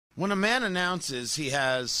When a man announces he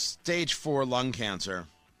has stage 4 lung cancer,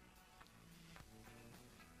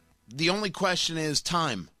 the only question is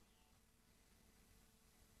time.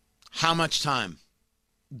 How much time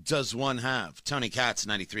does one have? Tony Katz,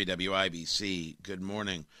 93 WIBC. Good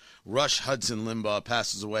morning. Rush Hudson Limbaugh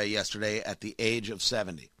passes away yesterday at the age of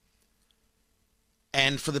 70.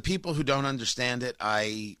 And for the people who don't understand it,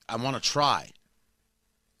 I want to try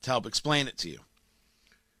to help explain it to you.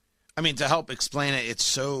 To help explain it, it's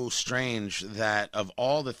so strange that of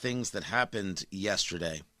all the things that happened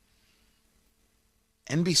yesterday,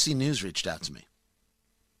 NBC News reached out to me.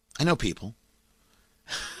 I know people.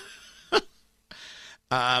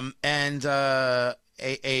 And a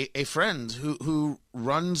friend who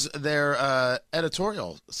runs their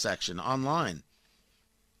editorial section online.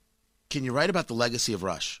 Can you write about the legacy of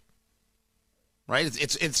Rush? Right?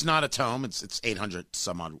 It's not a tome. It's 800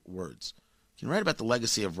 some odd words. Can you write about the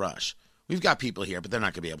legacy of Rush? We've got people here, but they're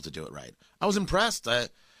not going to be able to do it right. I was impressed.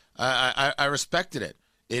 I respected it.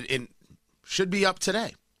 It should be up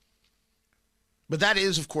today. But that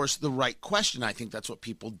is, of course, the right question. I think that's what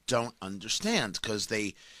people don't understand because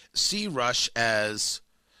they see Rush as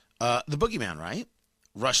the boogeyman, right?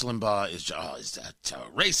 Rush Limbaugh is a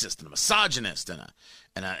racist and a misogynist and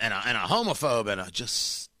a homophobe and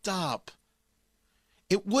just stop.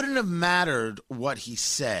 It wouldn't have mattered what he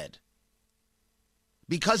said.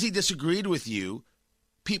 Because he disagreed with you,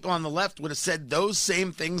 people on the left would have said those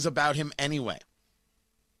same things about him anyway.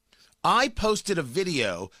 I posted a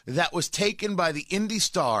video that was taken by the Indy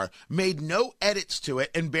Star, made no edits to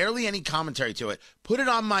it and barely any commentary to it, put it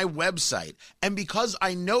on my website, and because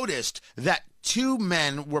I noticed that 2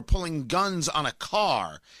 men were pulling guns on a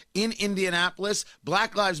car in Indianapolis,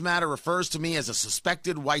 Black Lives Matter refers to me as a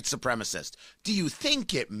suspected white supremacist. Do you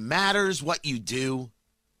think it matters what you do?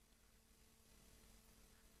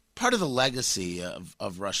 Part of the legacy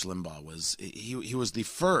of Rush Limbaugh was he was the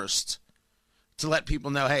first to let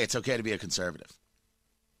people know, hey, it's okay to be a conservative.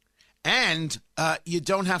 And you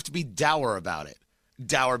don't have to be dour about it.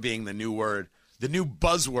 Dour being the new word, the new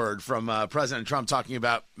buzzword from President Trump talking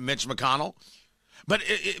about Mitch McConnell. But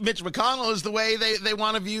Mitch McConnell is the way they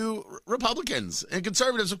want to view Republicans and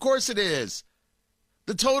conservatives. Of course it is.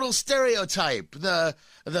 The total stereotype, the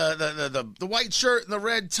white shirt and the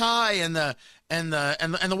red tie and the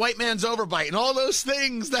white man's overbite and all those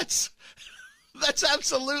things. That's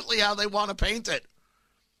absolutely how they want to paint it.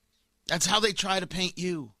 That's how they try to paint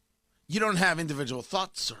you. You don't have individual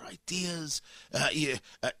thoughts or ideas.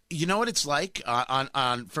 You know what it's like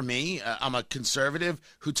for me? I'm a conservative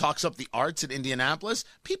who talks up the arts in Indianapolis.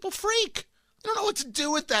 People freak. They don't know what to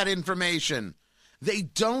do with that information. They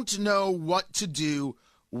don't know what to do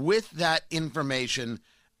with that information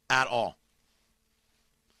at all.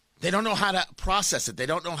 They don't know how to process it. They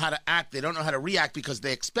don't know how to act. They don't know how to react because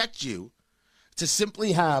they expect you to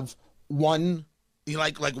simply have one,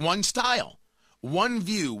 like one style, one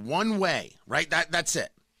view, one way, right? That's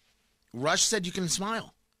it. Rush said you can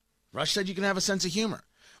smile. Rush said you can have a sense of humor.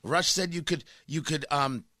 Rush said you could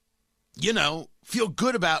feel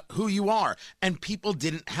good about who you are. And people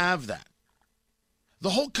didn't have that. The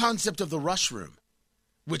whole concept of the Rush Room,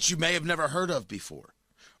 which you may have never heard of before.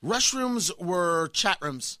 Rush Rooms were chat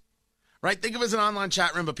rooms, right? Think of it as an online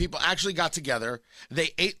chat room, but people actually got together, they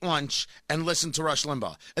ate lunch and listened to Rush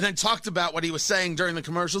Limbaugh, and then talked about what he was saying during the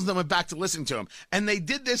commercials, and then went back to listening to him. And they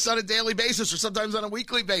did this on a daily basis or sometimes on a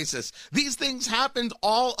weekly basis. These things happened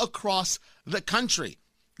all across the country.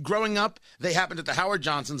 Growing up, they happened at the Howard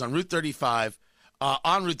Johnsons on Route 35,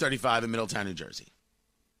 in Middletown, New Jersey.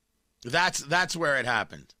 That's where it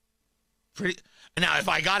happened. Now, if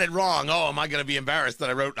I got it wrong, am I going to be embarrassed that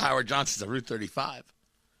I wrote Howard Johnson's on Route 35?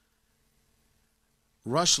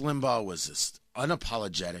 Rush Limbaugh was this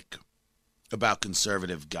unapologetic about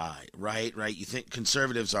conservative guy, right? You think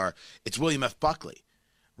conservatives it's William F. Buckley,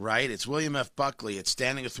 right? It's William F. Buckley. It's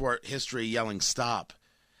standing athwart history yelling stop.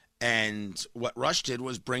 And what Rush did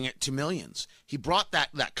was bring it to millions. He brought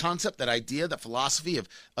that concept, that idea, that philosophy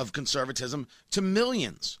of conservatism to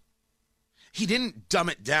millions. He didn't dumb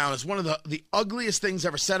it down. It's one of the ugliest things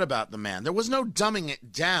ever said about the man. There was no dumbing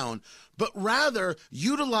it down, but rather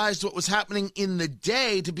utilized what was happening in the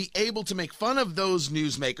day to be able to make fun of those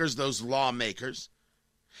newsmakers, those lawmakers,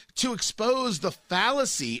 to expose the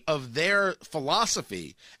fallacy of their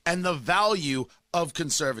philosophy and the value of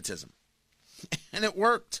conservatism. And it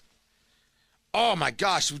worked. Oh my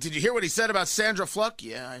gosh, did you hear what he said about Sandra Fluck?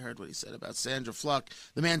 Yeah, I heard what he said about Sandra Fluck.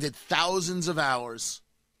 The man did thousands of hours,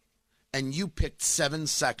 and you picked 7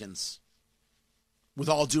 seconds. With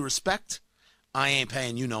all due respect, I ain't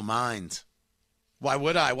paying you no mind. Why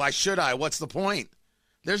would I? Why should I? What's the point?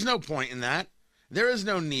 There's no point in that. There is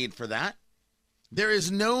no need for that. There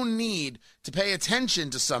is no need to pay attention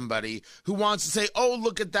to somebody who wants to say, oh,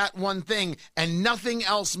 look at that one thing, and nothing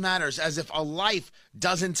else matters, as if a life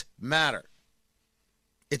doesn't matter.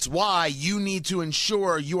 It's why you need to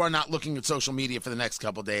ensure you are not looking at social media for the next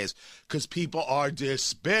couple days, because people are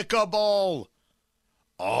despicable.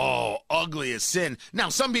 Oh, ugly as sin. Now,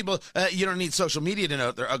 some people, you don't need social media to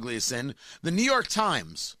know they're ugly as sin. The New York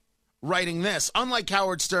Times writing this, unlike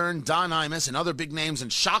Howard Stern, Don Imus, and other big names in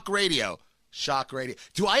shock radio. Shock radio.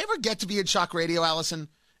 Do I ever get to be in shock radio, Allison?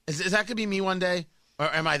 Is that going to be me one day?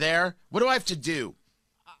 Or am I there? What do I have to do?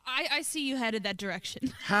 I see you headed that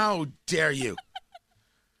direction. How dare you?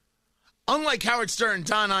 Unlike Howard Stern,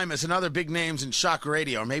 Don Imus, and other big names in shock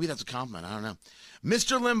radio, or maybe that's a compliment, I don't know.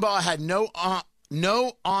 Mr. Limbaugh had no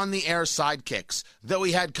on-the-air sidekicks, though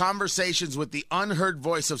he had conversations with the unheard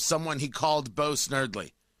voice of someone he called Bo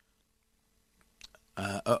Snerdley.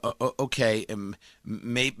 Okay,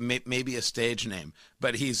 maybe a stage name,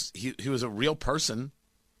 but he was a real person.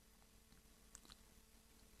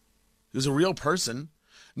 He was a real person.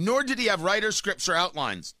 Nor did he have writers, scripts, or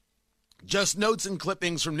outlines. Just notes and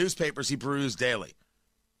clippings from newspapers he perused daily.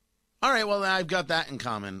 All right, well, I've got that in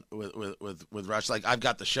common with Rush. Like, I've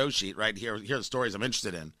got the show sheet right here. Here are the stories I'm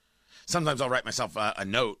interested in. Sometimes I'll write myself a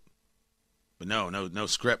note, but no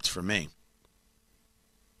script for me.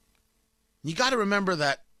 You got to remember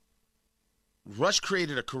that Rush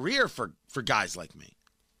created a career for guys like me.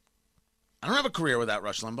 I don't have a career without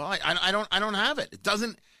Rush Limbaugh. I don't have it. It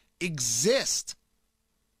doesn't exist.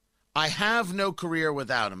 I have no career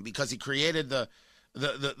without him because he created the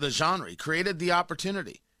genre. He created the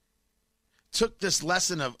opportunity. Took this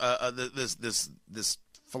lesson of this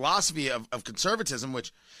philosophy of conservatism,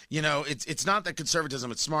 which, you know, it's not that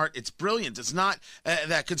conservatism is smart, it's brilliant. It's not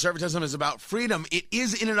that conservatism is about freedom. It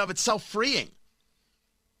is in and of itself freeing.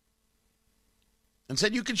 And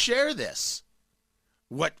said you can share this.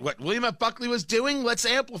 What William F. Buckley was doing, let's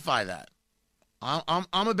amplify that. I'm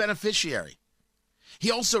a beneficiary.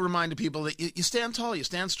 He also reminded people that you stand tall, you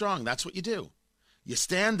stand strong. That's what you do. You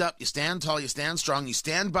stand up, you stand tall, you stand strong, you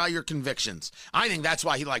stand by your convictions. I think that's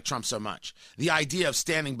why he liked Trump so much. The idea of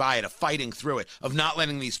standing by it, of fighting through it, of not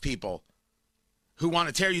letting these people who want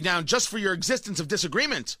to tear you down just for your existence of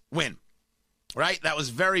disagreement win. Right? That was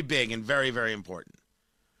very big and very, very important.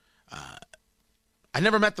 I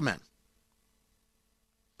never met the man.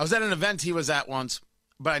 I was at an event he was at once,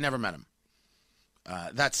 but I never met him.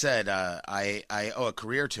 That said, I owe a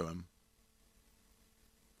career to him,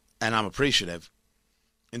 and I'm appreciative.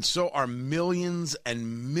 And so are millions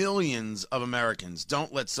and millions of Americans.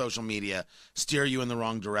 Don't let social media steer you in the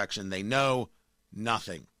wrong direction. They know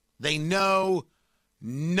nothing. They know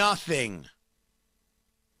nothing.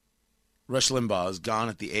 Rush Limbaugh is gone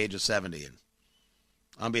at the age of 70. And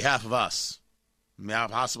on behalf of us,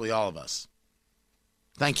 possibly all of us,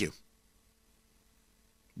 thank you.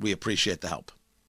 We appreciate the help.